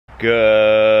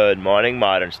Good morning,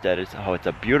 Modern Homesteaders. Oh, it's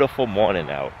a beautiful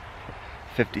morning out.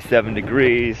 57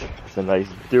 degrees. It's a nice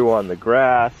dew on the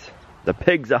grass. The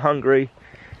pigs are hungry.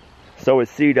 So is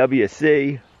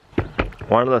CWC.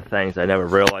 One of the things I never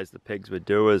realized the pigs would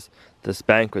do is this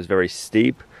bank was very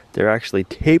steep. They're actually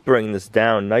tapering this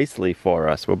down nicely for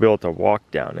us. We'll be able to walk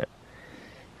down it.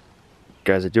 You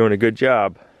guys are doing a good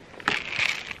job.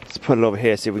 Let's put it over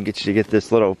here, see if we can get you to get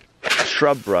this little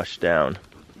shrub brush down.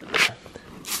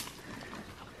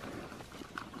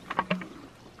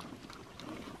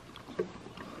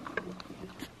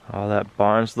 Oh, that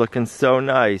barn's looking so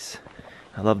nice.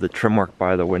 I love the trim work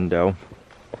by the window.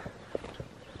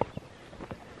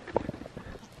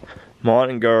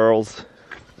 Morning, girls.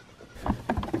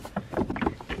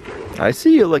 I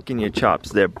see you licking your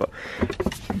chops there,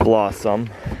 Blossom.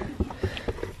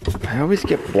 I always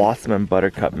get Blossom and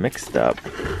Buttercup mixed up.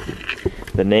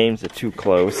 The names are too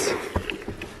close.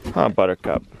 Huh,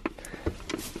 Buttercup?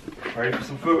 Ready for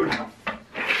some food?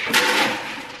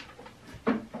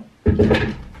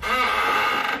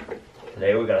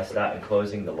 Today we're going to start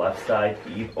enclosing the left side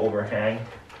eave overhang.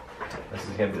 This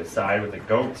is going to be the side where the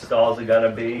goat stalls are going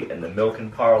to be, and the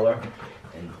milking parlor,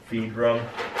 and feed room.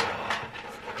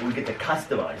 We get to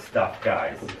customize stuff,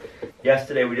 guys.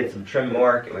 Yesterday we did some trim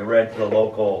work, and we ran to the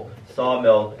local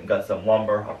sawmill and got some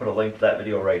lumber. I'll put a link to that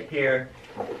video right here.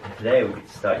 And today we get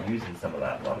to start using some of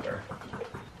that lumber.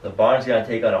 The barn's going to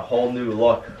take on a whole new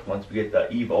look once we get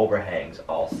the eave overhangs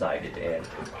all sided in.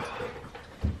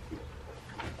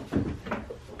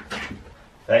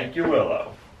 Thank you,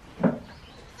 Willow.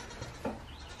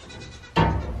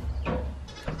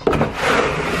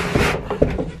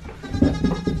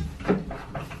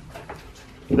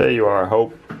 There you are,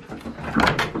 Hope.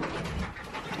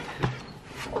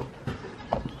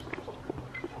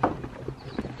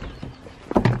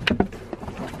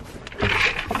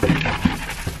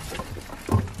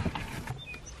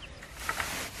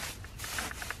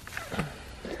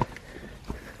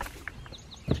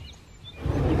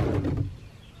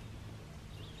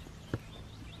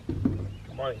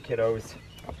 Come on, kiddos.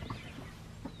 What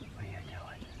are you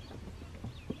doing?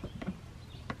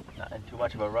 Not in too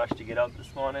much of a rush to get out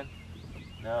this morning?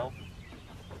 No?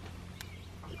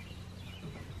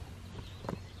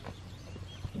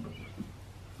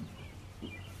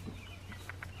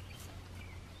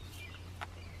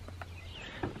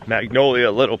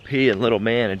 Magnolia, Little P, and Little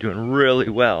Man are doing really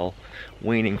well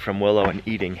weaning from Willow and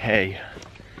eating hay.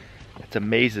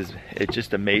 It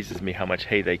just amazes me how much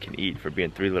hay they can eat for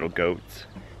being 3 little goats.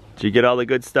 Did you get all the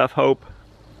good stuff, Hope?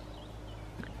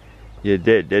 You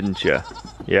did, didn't you?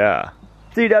 Yeah.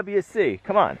 CWC,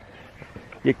 come on.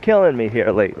 You're killing me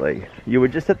here lately. You were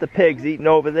just at the pigs eating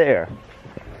over there.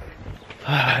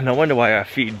 No wonder why our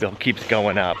feed bill keeps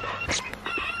going up.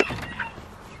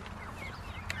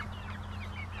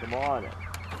 Come on.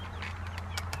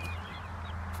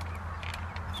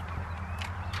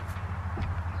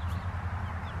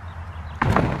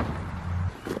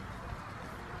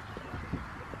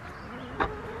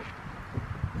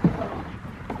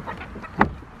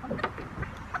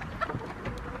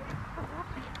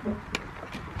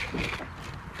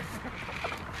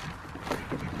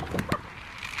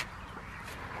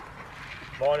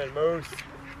 Morning, Moose.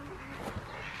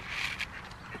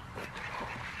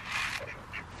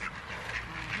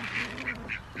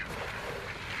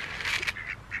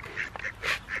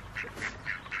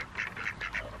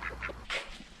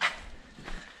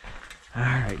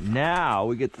 Alright, now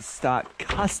we get to start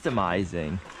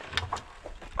customizing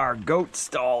our goat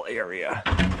stall area.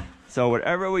 So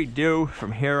whatever we do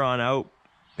from here on out,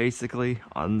 basically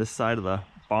on this side of the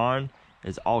barn,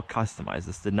 is all customized.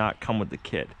 This did not come with the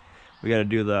kit. We got to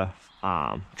do the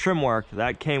trim work.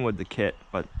 That came with the kit,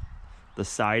 but the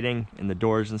siding and the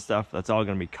doors and stuff, that's all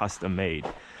going to be custom made.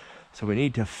 So we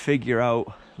need to figure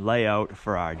out layout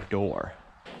for our door.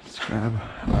 Let's grab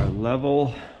our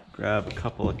level, grab a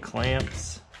couple of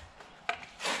clamps, a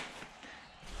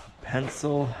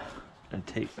pencil, and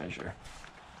tape measure.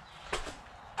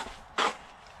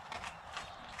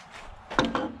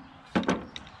 I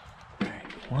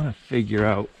want to figure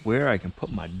out where I can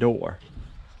put my door.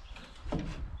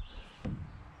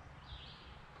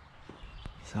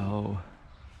 So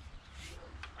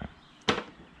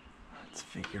let's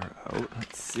figure out,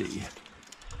 let's see.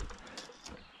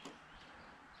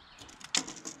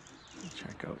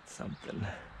 Check out something.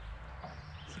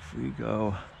 So if we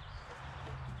go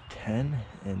 10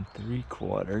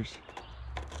 3/4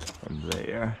 from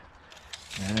there,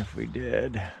 and if we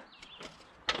did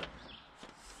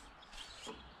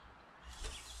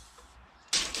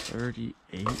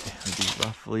 38 would be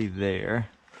roughly there.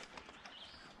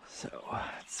 So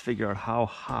let's figure out how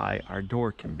high our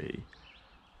door can be.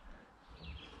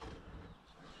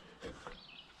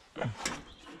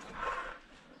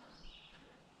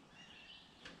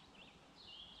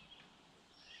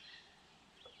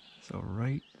 So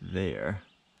right there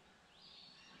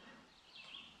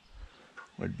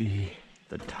would be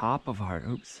the top of our,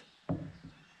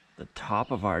 the top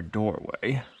of our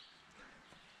doorway.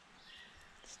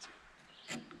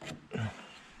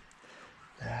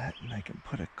 That, and I can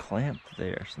put a clamp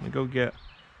there. So let me go get,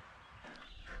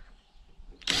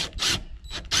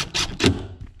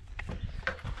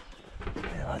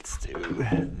 and let's do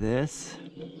this.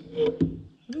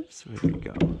 Oops, where we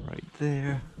go? Right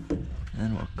there. And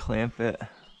then we'll clamp it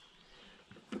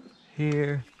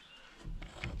here.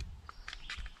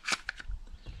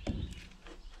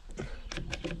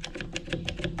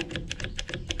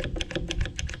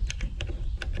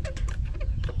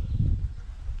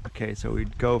 Okay, so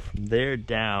we'd go from there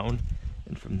down,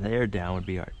 and from there down would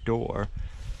be our door.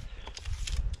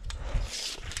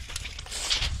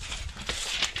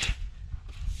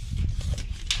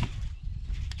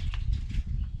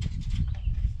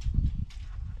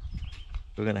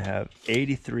 We're gonna have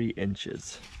 83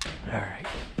 inches. All right.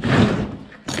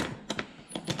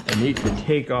 I need to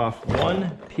take off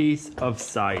one piece of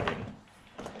siding.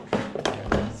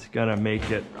 It's gonna make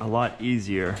it a lot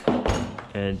easier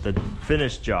and the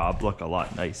finished job look a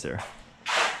lot nicer.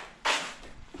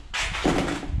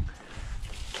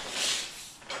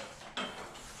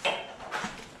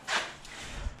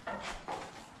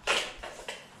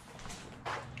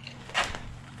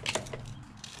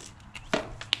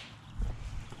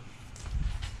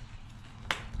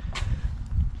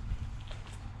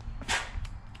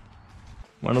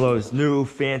 One of those new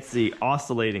fancy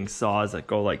oscillating saws that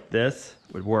go like this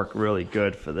would work really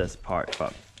good for this part,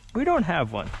 but we don't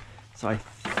have one. So I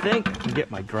think I can get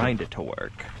my grinder to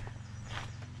work.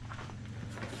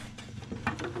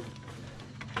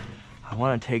 I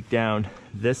want to take down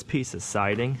this piece of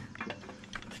siding.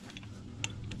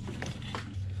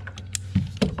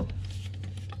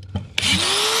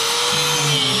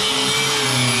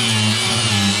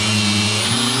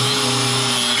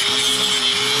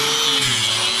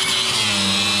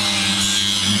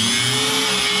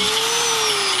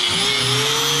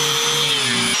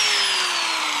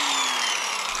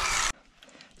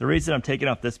 The reason I'm taking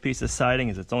off this piece of siding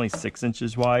is it's only 6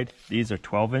 inches wide. These are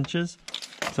 12 inches.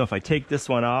 So if I take this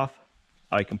one off,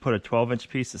 I can put a 12-inch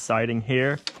piece of siding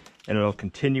here, and it'll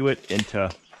continue it into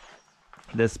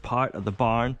this part of the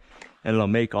barn, and it'll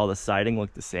make all the siding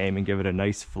look the same and give it a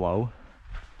nice flow.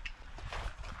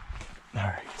 All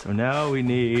right, so now we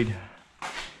need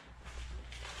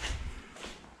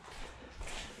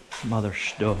some other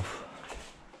stuff.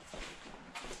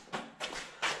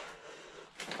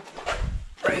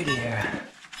 Right here.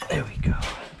 There we go.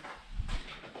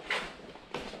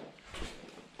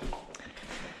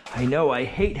 I know I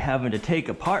hate having to take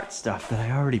apart stuff that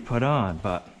I already put on,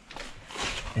 but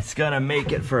it's gonna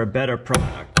make it for a better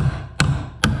product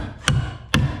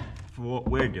for what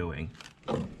we're doing.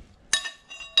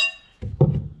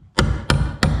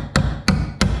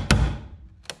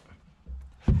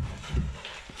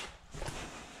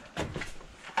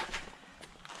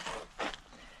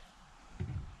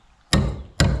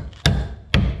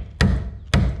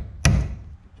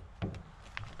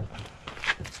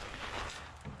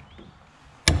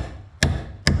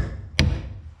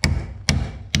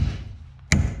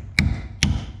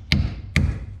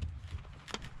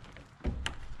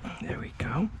 There we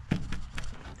go.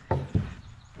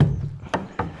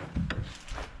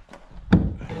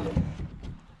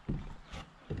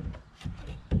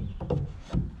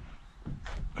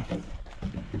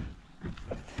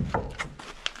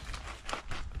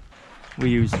 We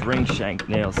used ring shank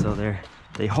nails, so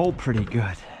they hold pretty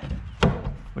good,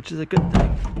 which is a good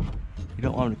thing. You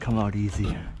don't want them to come out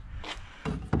easy.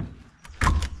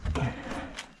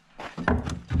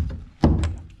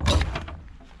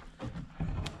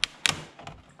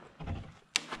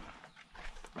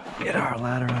 Get our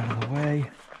ladder out of the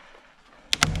way.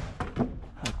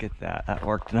 Look at that, that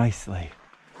worked nicely.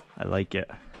 I like it.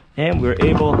 And we were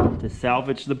able to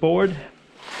salvage the board.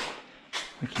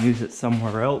 We can use it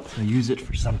somewhere else or use it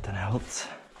for something else.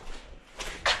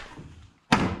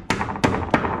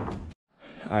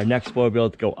 Our next board will be able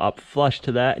to go up flush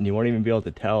to that, and you won't even be able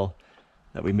to tell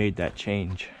that we made that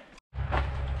change. All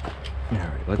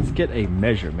right, let's get a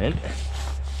measurement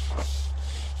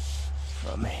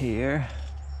from here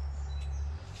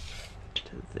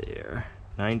to there.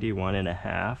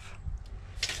 91.5.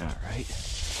 All right.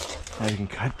 Now we can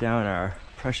cut down our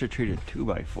pressure treated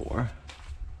 2x4.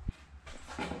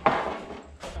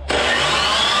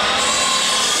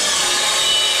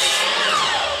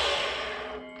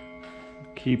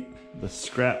 keep the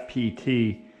scrap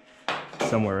PT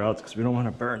somewhere else because we don't want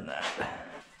to burn that.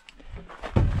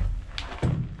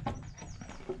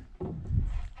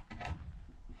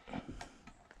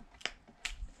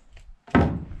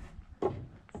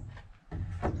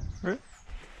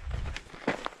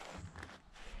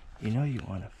 You know you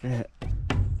want to fit.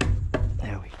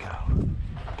 There we go.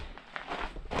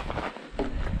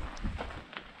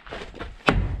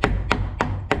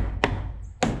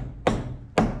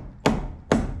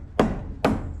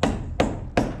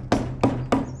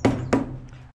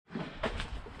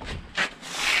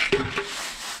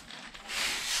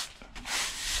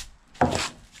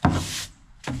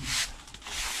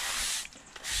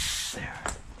 There.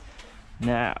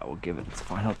 Now we'll give it its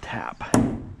final tap.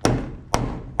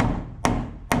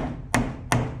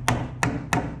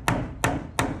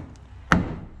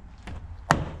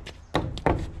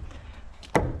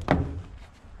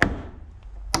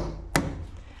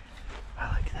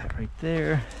 Right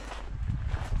there.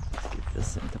 Let's get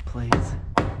this into place.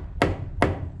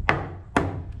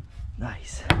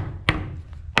 Nice.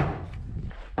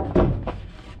 If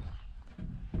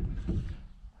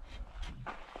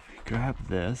we grab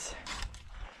this,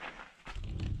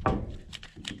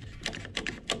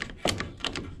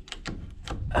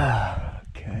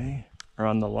 okay, we're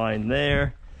on the line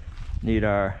there. Need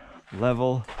our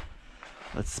level.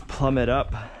 Let's plumb it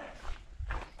up.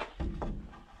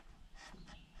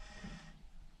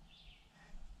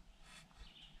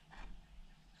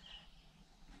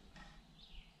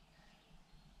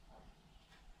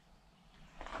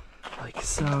 Like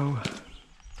so.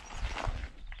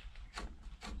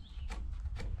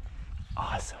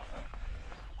 Awesome.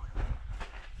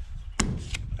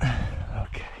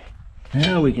 Okay.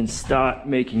 Now we can start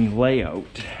making layout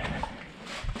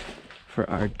for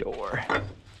our door.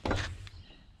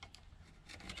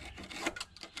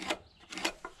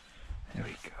 There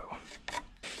we go.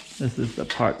 This is the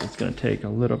part that's going to take a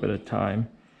little bit of time.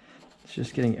 It's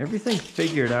just getting everything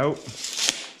figured out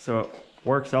so it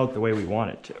works out the way we want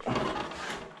it to.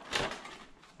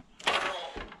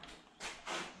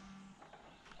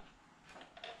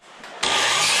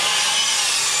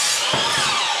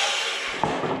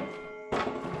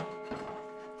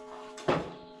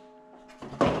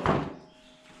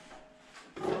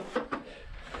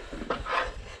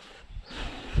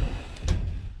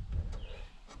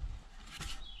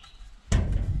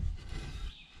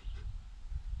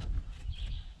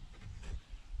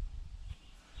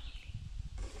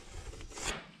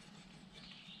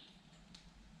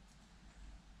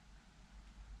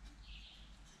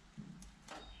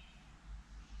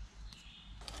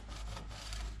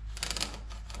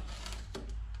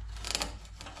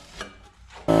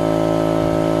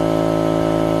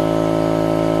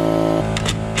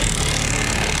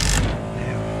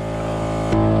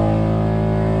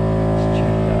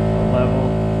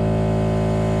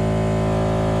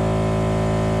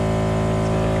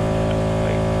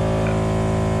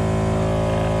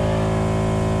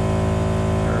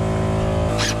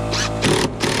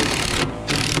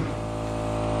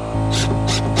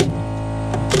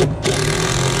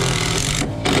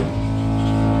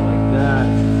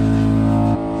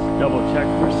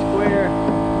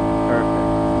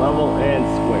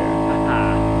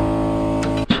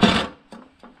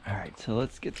 So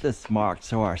let's get this marked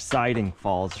so our siding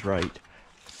falls right.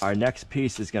 Our next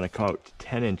piece is going to come out to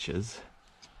 10 inches.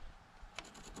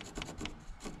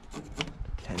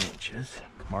 10 inches.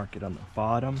 Mark it on the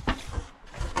bottom.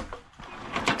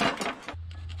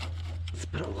 Let's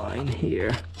put a line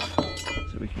here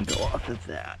so we can go off of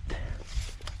that.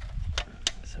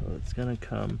 So it's going to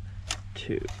come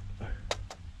to.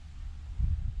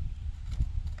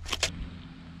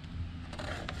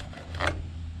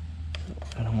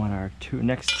 I want our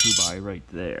next 2x right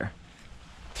there.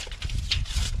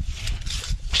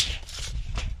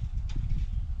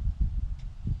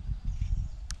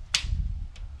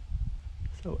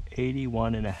 So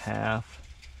 81.5.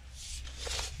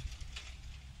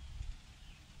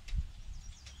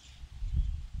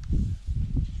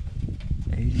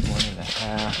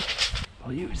 81.5.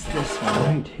 I'll use this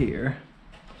one right here.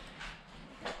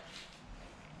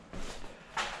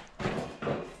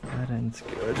 That end's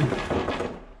good.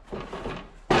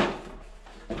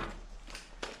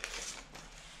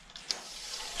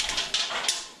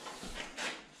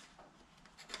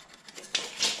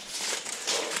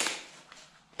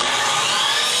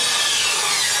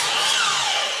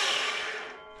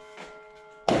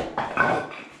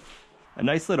 A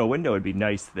nice little window would be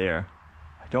nice there.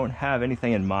 I don't have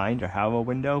anything in mind or have a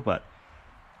window, but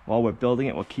while we're building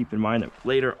it, we'll keep in mind that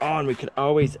later on we could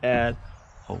always add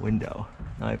a window.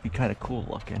 That might be kind of cool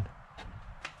looking.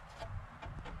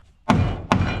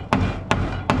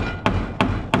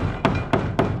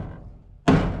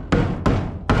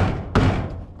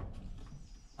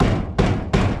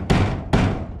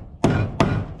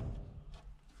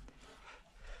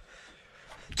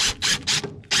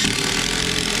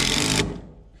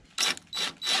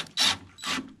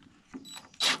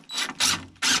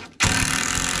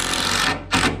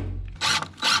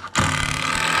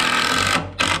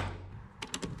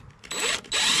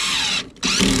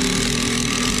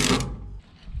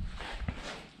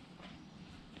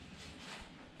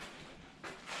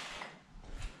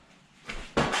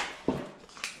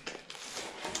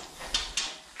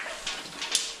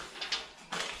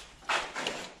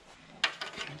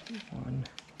 One.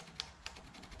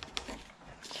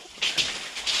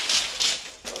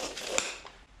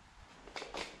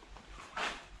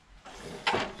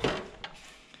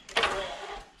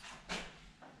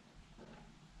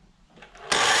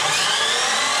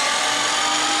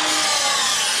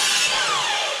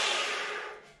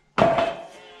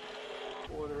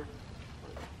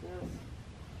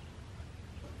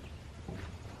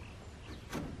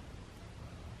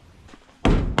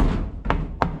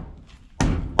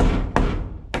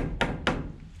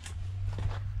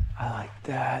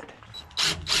 That.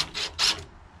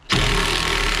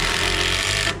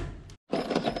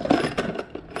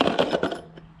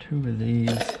 Two of these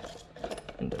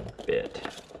and a bit.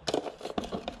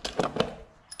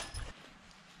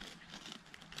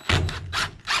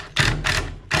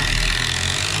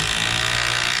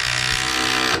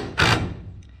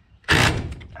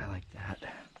 I like that.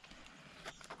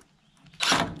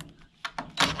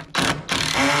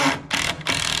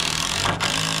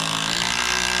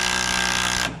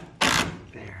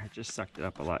 Just sucked it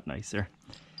up a lot nicer.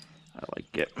 I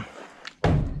like it.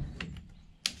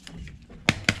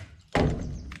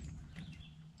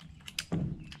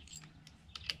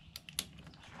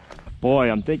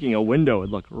 Boy, I'm thinking a window would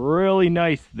look really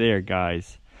nice there,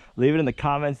 guys. Leave it in the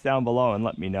comments down below and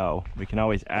let me know. We can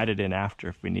always add it in after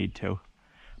if we need to.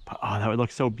 But oh, that would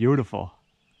look so beautiful.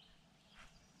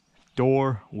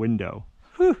 Door, window.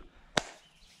 Whew.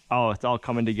 Oh, it's all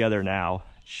coming together now.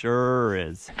 Sure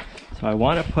is. So I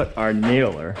want to put our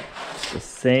nailer the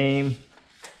same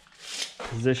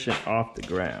position off the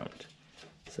ground.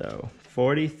 So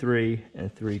 43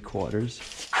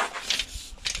 3/4.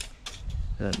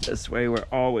 And this way we're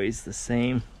always the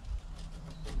same.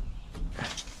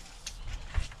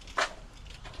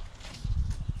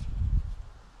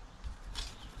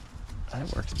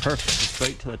 That works perfect. It's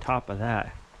right to the top of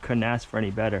that. Couldn't ask for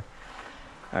any better.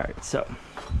 All right, so.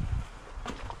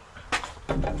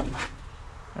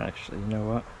 Actually, you know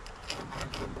what?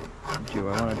 I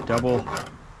want to double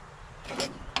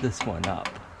this one up.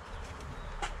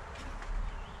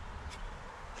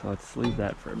 So let's leave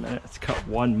that for a minute. Let's cut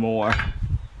one more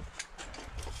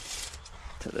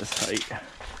to this height.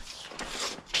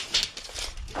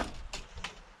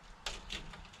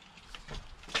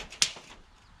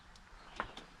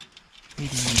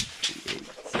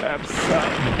 Grab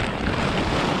some.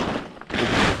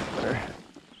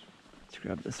 Let's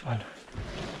grab this one.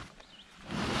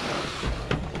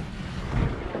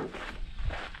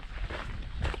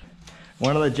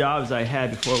 One of the jobs I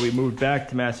had before we moved back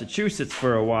to Massachusetts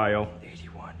for a while,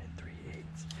 81 3/8.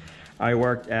 I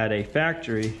worked at a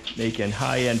factory making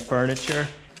high-end furniture.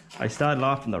 I started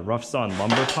off in the rough sawn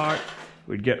lumber part.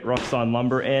 We'd get rough sawn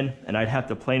lumber in, and I'd have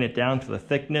to plane it down to the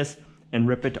thickness and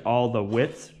rip it to all the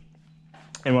widths.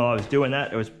 And while I was doing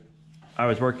that, I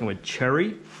was working with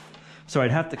cherry, so I'd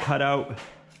have to cut out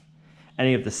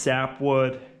any of the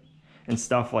sapwood and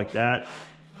stuff like that.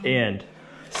 And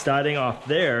starting off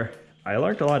there, I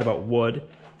learned a lot about wood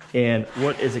and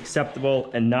what is acceptable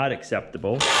and not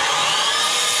acceptable.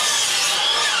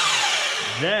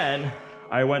 Then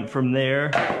I went from there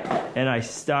and I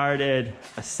started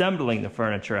assembling the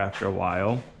furniture after a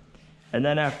while. And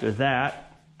then after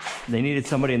that, they needed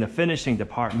somebody in the finishing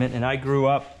department, and I grew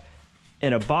up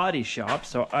in a body shop,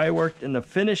 so I worked in the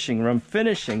finishing room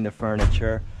finishing the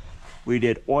furniture. We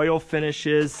did oil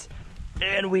finishes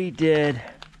and we did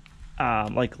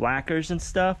like lacquers and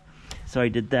stuff. So I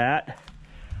did that.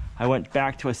 I went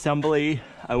back to assembly.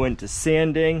 I went to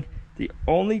sanding. The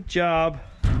only job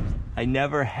I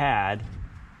never had,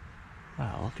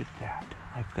 wow, look at that.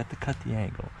 I forgot to cut the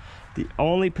angle. The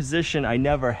only position I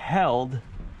never held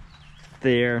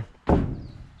there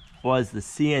was the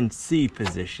CNC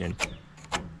position.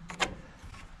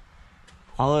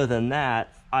 Other than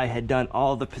that, I had done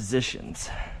all the positions.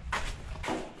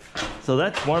 So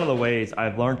that's one of the ways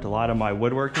I've learned a lot of my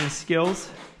woodworking skills,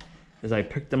 is I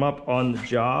picked them up on the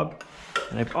job.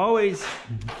 And I've always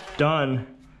done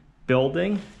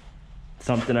building,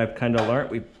 something I've kind of learned.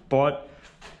 We bought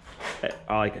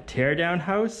like a tear down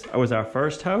house. It was our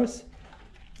first house.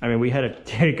 I mean, we had to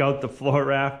take out the floor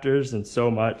rafters and so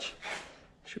much.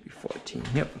 Should be 14,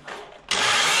 yep.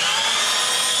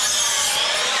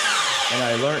 And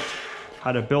I learned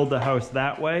how to build the house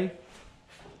that way.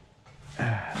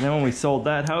 And then when we sold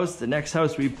that house, the next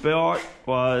house we built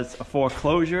was a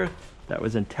foreclosure that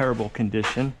was in terrible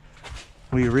condition.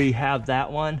 We rehabbed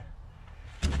that one.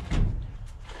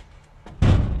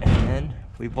 And then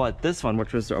we bought this one,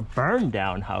 which was a burned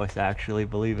down house actually,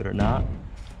 believe it or not.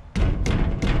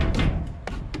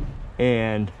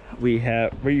 And we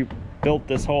have rebuilt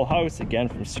this whole house again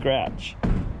from scratch.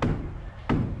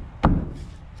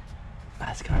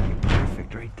 That's gonna be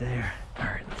perfect right there. All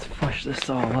right, let's flush this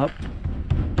all up.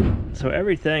 So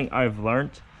everything I've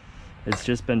learned, it's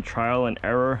just been trial and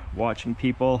error, watching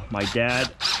people. My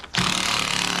dad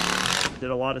did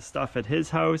a lot of stuff at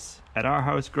his house, at our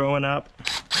house growing up.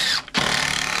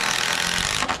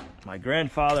 My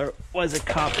grandfather was a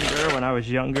carpenter when I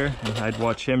was younger, and I'd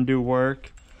watch him do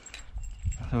work.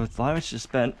 So it's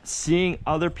just been seeing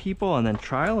other people and then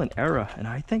trial and error, and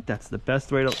I think that's the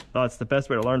best way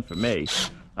to learn for me.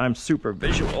 I'm super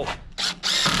visual.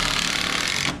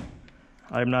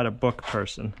 I'm not a book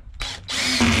person.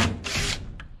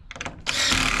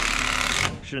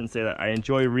 Shouldn't say that. I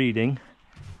enjoy reading,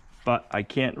 but I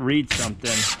can't read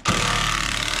something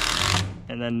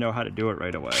and then know how to do it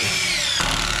right away.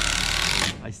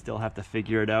 I still have to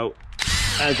figure it out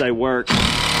as I work.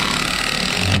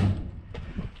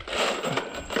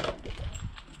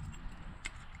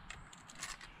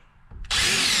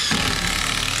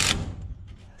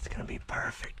 It's gonna be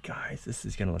perfect, guys. This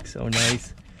is gonna look so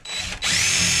nice.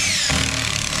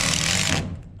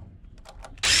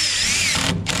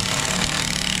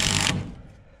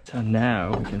 So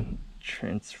now we can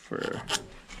transfer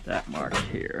that mark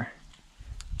here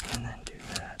and then do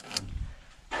that.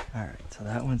 All right, so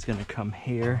that one's gonna come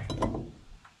here.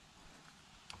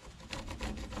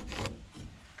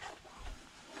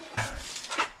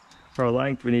 For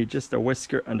length, we need just a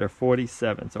whisker under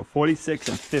 47. So 46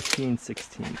 and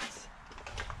 15/16.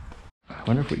 I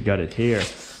wonder if we got it here.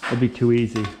 It'll be too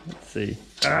easy. Let's see.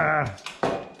 Yeah.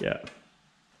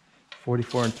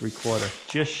 44 3/4,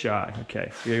 just shy.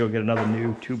 Okay, we gotta go get another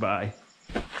new 2x.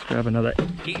 Let's grab another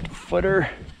 8-footer,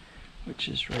 which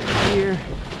is right here.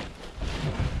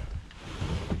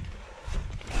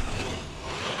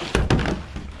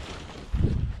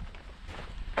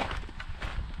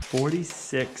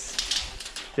 (46,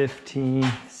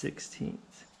 15/16).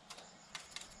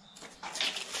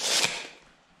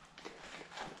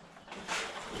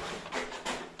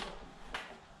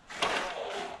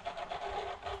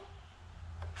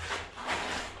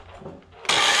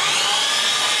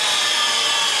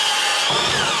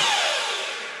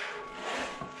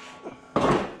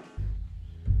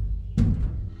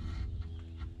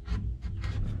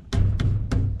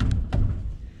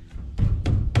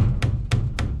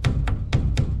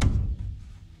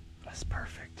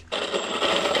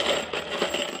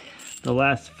 The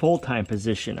last full-time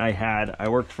position I had, I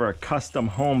worked for a custom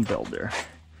home builder,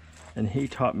 and he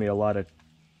taught me a lot of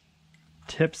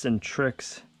tips and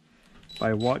tricks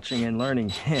by watching and learning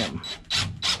him.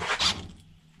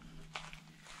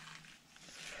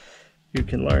 You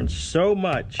can learn so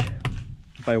much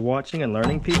by watching and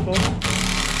learning people.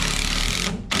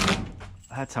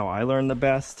 That's how I learn the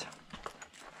best.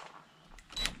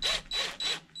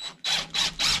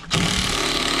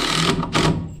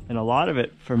 And a lot of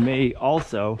it for me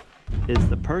also is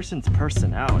the person's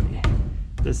personality.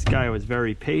 This guy was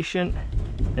very patient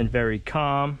and very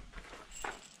calm.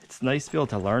 It's nice to be able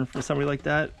to learn from somebody like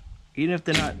that. Even if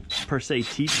they're not per se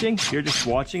teaching, you're just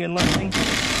watching and learning.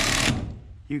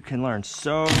 You can learn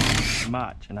so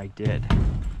much, and I did.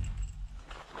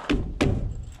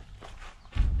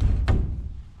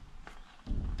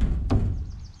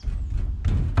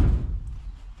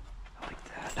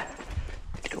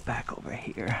 Back over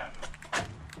here.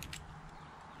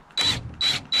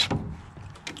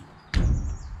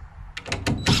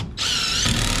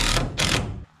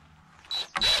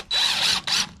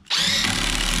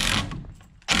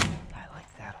 I like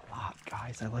that a lot,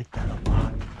 guys. I like that a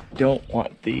lot. Don't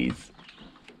want these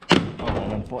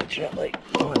on, unfortunately.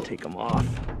 I want to take them off.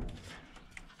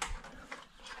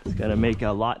 It's gonna make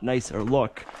a lot nicer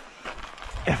look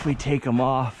if we take them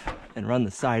off and run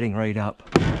the siding right up.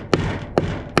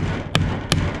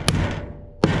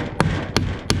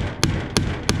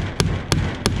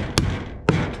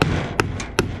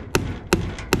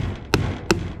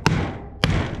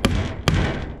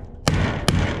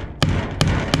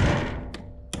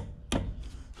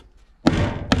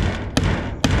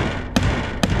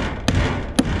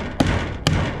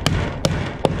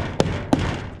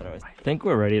 I think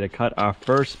we're ready to cut our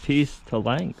first piece to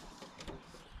length.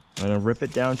 I'm gonna rip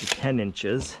it down to 10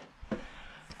 inches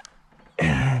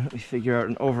and we figure out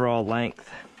an overall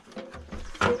length.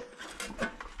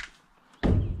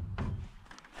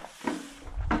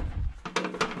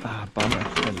 Bummer,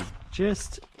 that is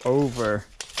just over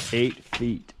 8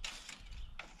 feet.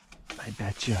 I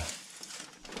betcha.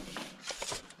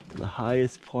 To the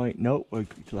highest point, nope,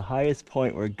 to the highest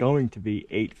point we're going to be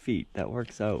 8 feet. That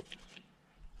works out.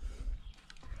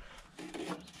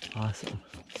 Awesome.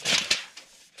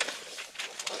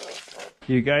 If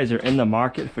you guys are in the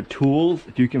market for tools,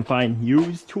 if you can find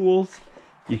used tools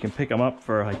You can pick them up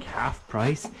for like half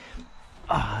price.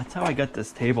 That's how I got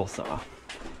this table saw.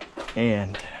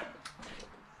 And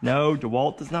no,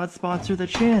 DeWalt does not sponsor the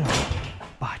channel.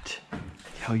 But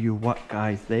tell you what,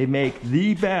 guys, they make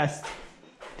the best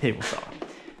table saw.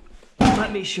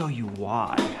 Let me show you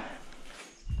why.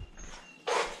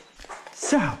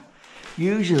 So,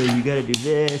 usually you gotta do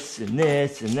this and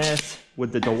this and this.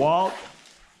 With the DeWalt,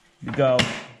 you go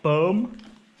boom.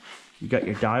 You got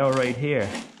your dial right here.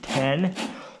 10,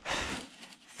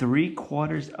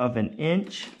 3/4 of an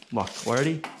inch. Look,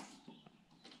 ready?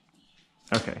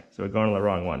 Okay, so we're going to the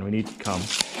wrong one. We need to come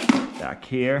back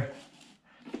here.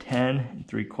 10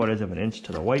 3/4 of an inch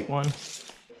to the white one.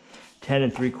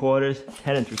 10 3/4,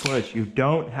 10 3/4. You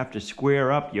don't have to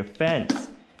square up your fence.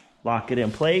 Lock it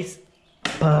in place.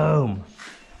 Boom.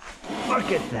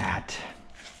 Look at that.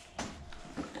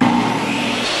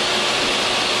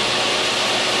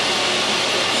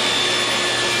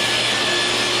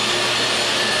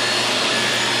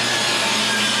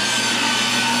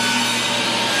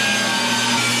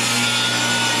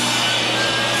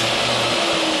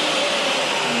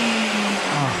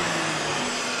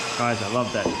 Guys, I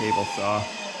love that table saw.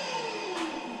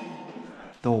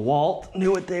 DeWalt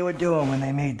knew what they were doing when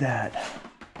they made that.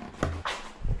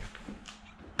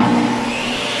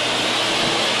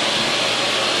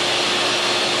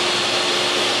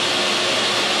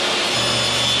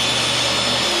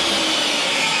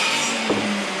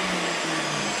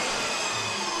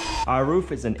 Our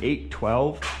roof is an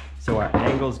 812, so our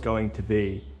angle is going to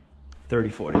be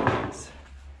 34 degrees.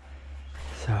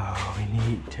 So we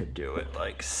need to do it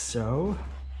like so.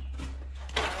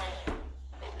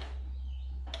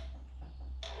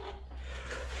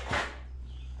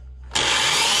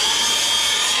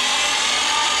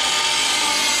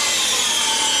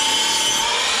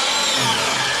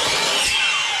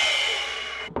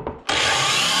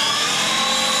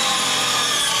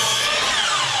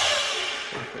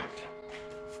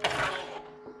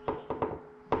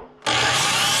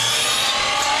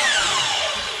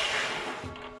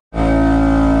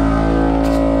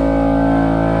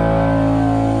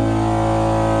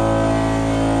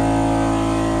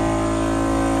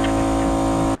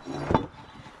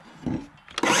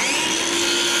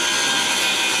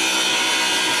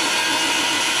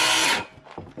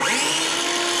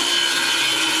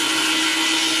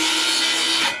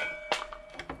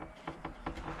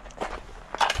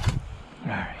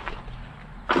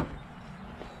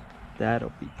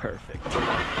 That'll be perfect. Look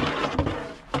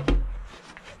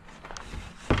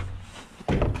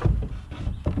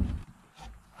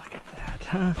at that,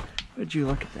 huh? Would you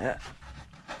look at that?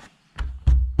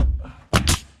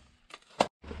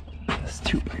 Let's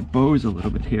toot my bows a little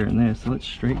bit here and there, so let's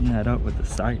straighten that out with the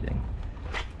siding.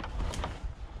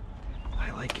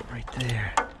 I like it right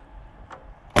there.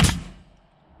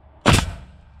 Put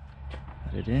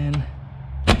it in.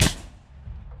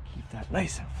 Keep that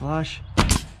nice and flush.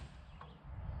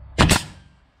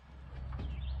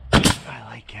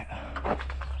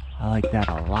 I like that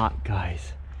a lot,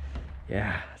 guys.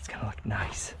 Yeah, it's gonna look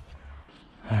nice.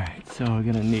 All right, so we're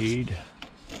gonna need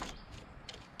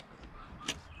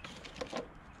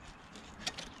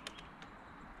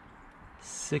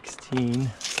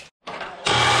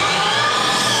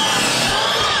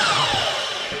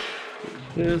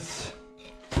this.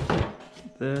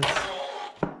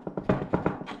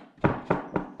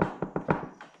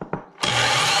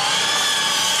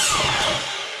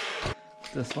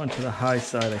 This one to the high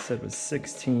side I said was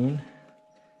 16.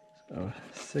 So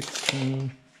 16.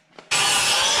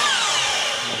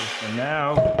 So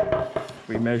now, if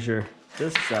we measure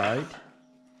this side,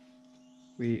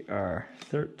 we are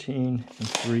 13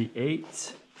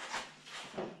 3/8.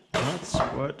 That's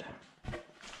what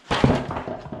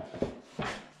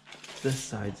this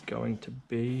side's going to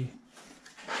be.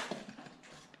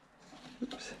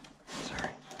 Oops,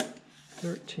 sorry.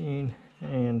 13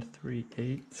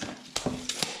 3/8.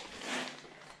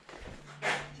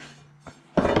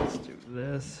 Let's do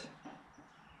this.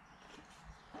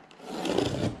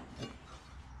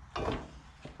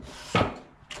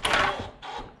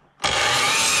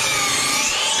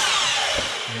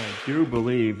 I do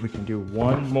believe we can do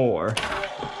one more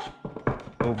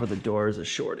over the door as a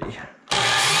shorty.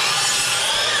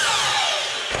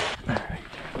 Alright.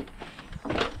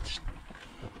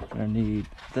 I need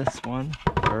this one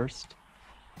first.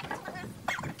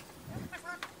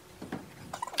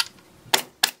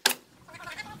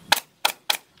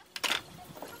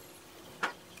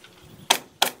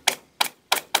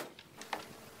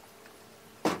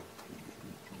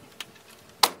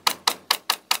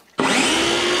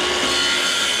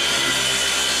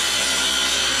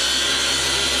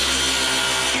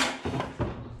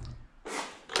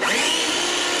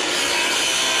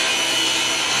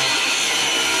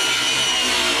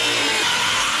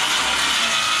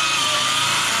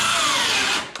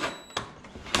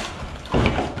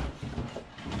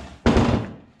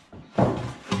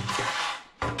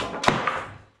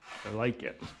 I like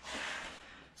it.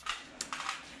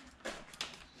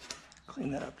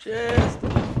 Clean that up just a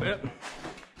little bit.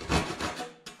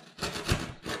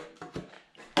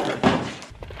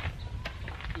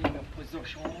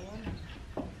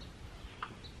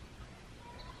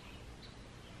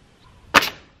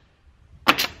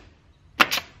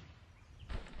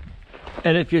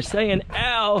 And if you're saying,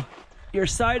 Al, your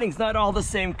siding's not all the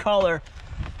same color.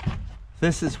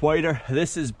 This is whiter,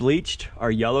 this is bleached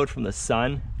or yellowed from the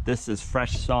sun. This is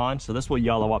fresh sawn, so this will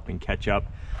yellow up and catch up.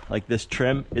 Like this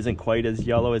trim isn't quite as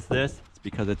yellow as this. It's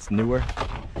because it's newer.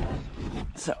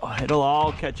 So it'll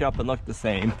all catch up and look the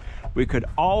same. We could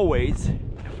always,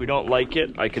 if we don't like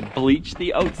it, I could bleach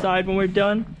the outside when we're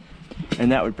done,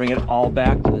 and that would bring it all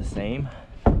back to the same.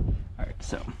 All right,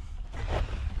 so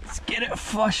let's get it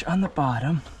flush on the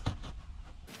bottom.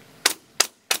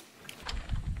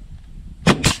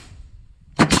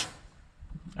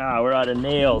 Ah, we're out of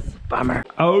nails. Bummer.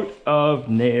 Out of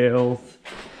nails.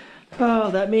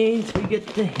 Oh, that means we get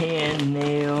the hand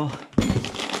nail.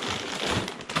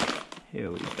 Here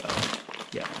we go.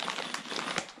 Yeah.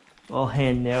 Well,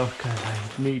 hand nail because I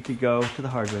need to go to the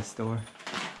hardware store.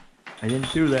 I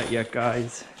didn't do that yet,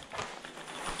 guys.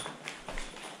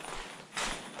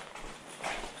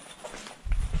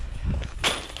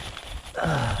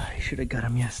 I should have got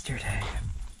them yesterday.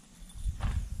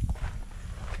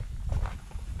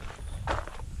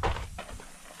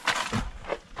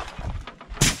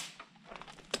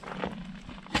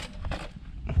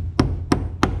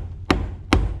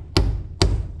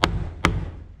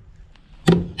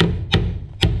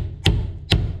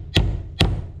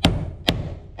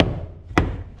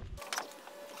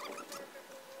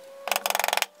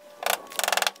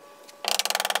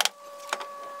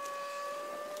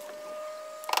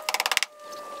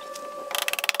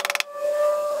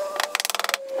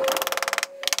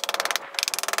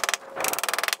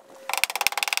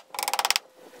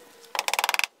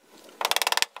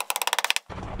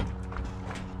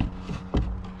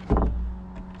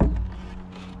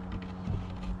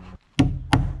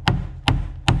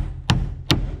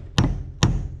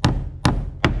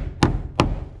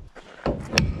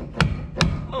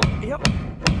 Yep.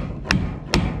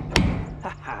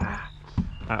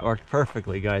 That worked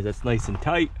perfectly, guys. That's nice and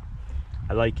tight.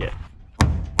 I like it.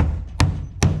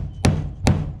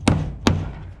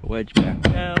 Wedge back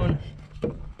down.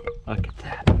 Look at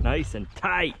that. Nice and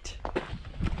tight.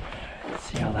 Let's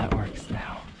see how that works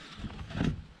now.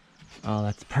 Oh,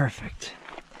 that's perfect.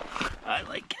 I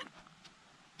like it.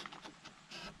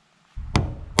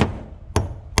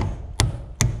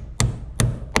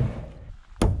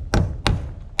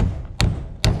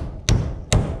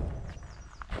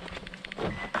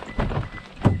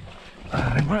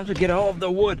 I wanted to get all of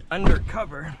the wood under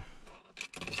cover.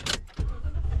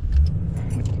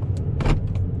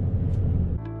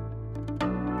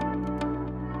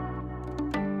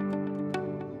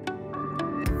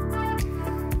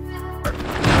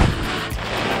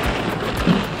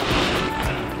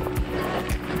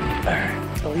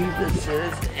 I believe this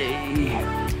is a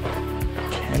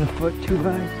 10-foot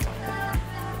 2x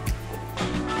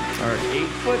or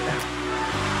 8-foot.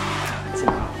 It's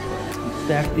about foot.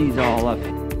 Stack these all up.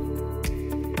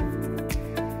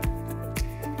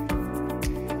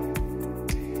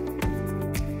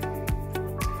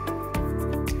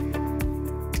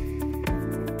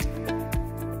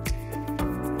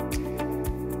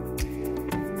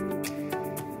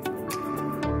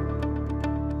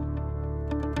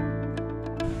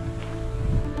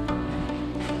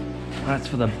 That's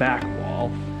for the back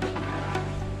wall.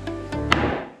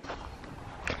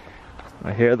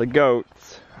 I hear the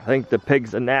goats. I think the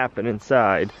pigs are napping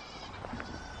inside.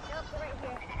 Nope, right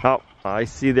here. Oh, I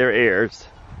see their ears.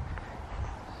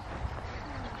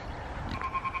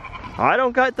 I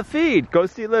don't got the feed. Go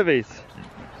see Livy's.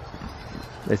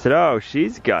 They said, oh,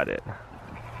 she's got it.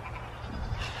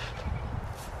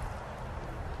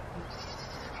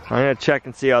 I'm gonna check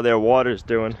and see how their water's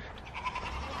doing.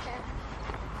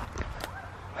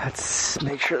 Let's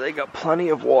make sure they got plenty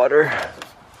of water.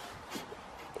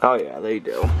 Oh yeah, they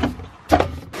do.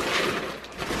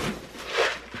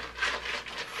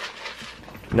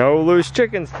 No loose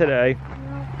chickens today.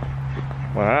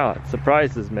 Wow, it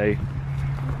surprises me.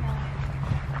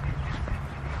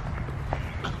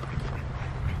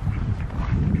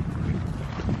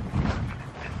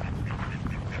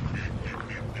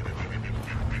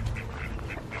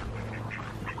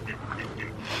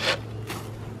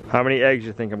 How many eggs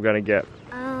you think I'm gonna get?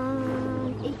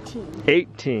 18.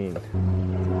 18.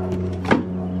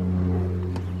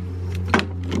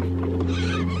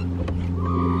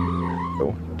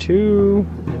 So 2.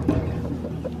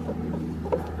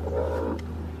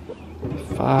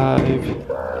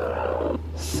 5,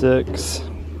 6,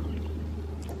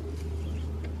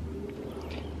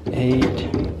 8,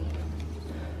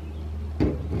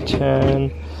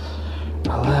 10,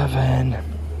 11,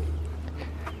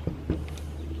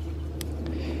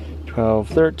 12,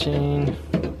 13,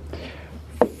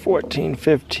 14,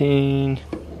 15,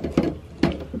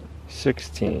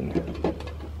 16.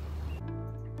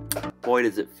 Boy,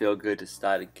 does it feel good to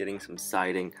start getting some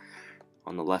siding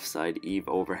on the left side eave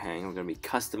overhang. I'm going to be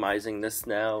customizing this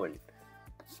now and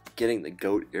getting the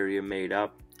goat area made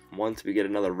up. Once we get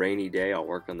another rainy day, I'll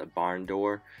work on the barn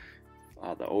door,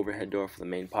 the overhead door for the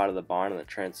main part of the barn and the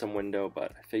transom window.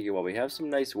 But I figure while we have some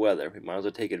nice weather, we might as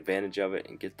well take advantage of it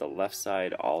and get the left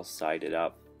side all sided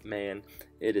up. Man,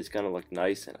 it is going to look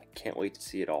nice, and I can't wait to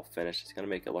see it all finished. It's going to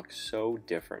make it look so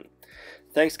different.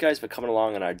 Thanks, guys, for coming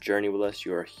along on our journey with us.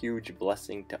 You are a huge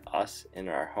blessing to us in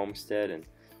our homestead, and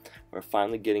we're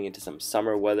finally getting into some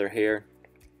summer weather here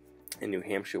in New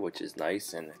Hampshire, which is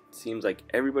nice, and it seems like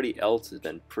everybody else has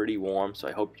been pretty warm, so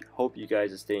I hope you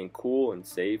guys are staying cool and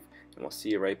safe, and we'll see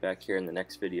you right back here in the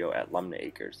next video at Lumnah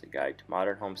Acres, the guide to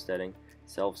modern homesteading,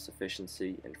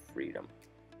 self-sufficiency, and freedom.